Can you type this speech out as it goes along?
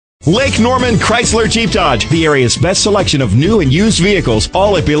Lake Norman Chrysler Jeep Dodge, the area's best selection of new and used vehicles,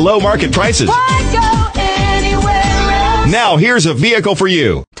 all at below market prices. Why go anywhere else? Now here's a vehicle for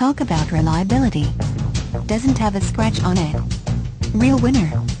you. Talk about reliability. Doesn't have a scratch on it. Real winner.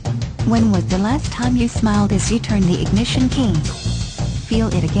 When was the last time you smiled as you turned the ignition key? Feel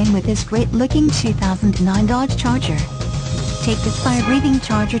it again with this great-looking 2009 Dodge Charger. Take this fire-breathing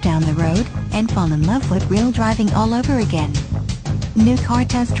Charger down the road and fall in love with real driving all over again. New car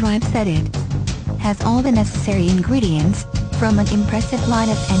test drive set it. Has all the necessary ingredients, from an impressive line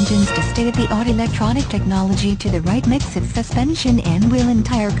of engines to state-of-the-art electronic technology to the right mix of suspension and wheel and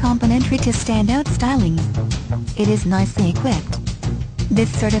tire componentry to standout styling. It is nicely equipped.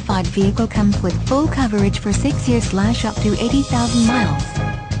 This certified vehicle comes with full coverage for 6 years / up to 80,000 miles.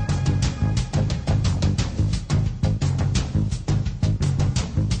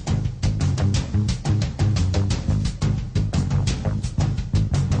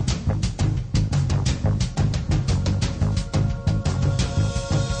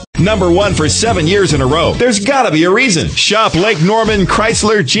 Number 1 for 7 years in a row. There's gotta be a reason. Shop Lake Norman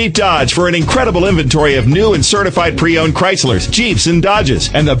Chrysler Jeep Dodge for an incredible inventory of new and certified pre-owned Chryslers, Jeeps, and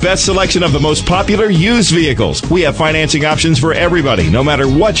Dodges, and the best selection of the most popular used vehicles. We have financing options for everybody, no matter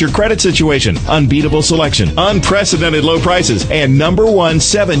what your credit situation. Unbeatable selection, unprecedented low prices, and number 1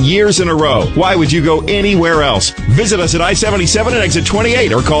 7 years in a row. Why would you go anywhere else? Visit us at I-77 and exit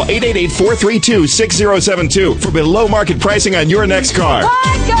 28 or call 888-432-6072 for below market pricing on your next car.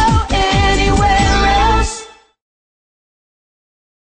 Why go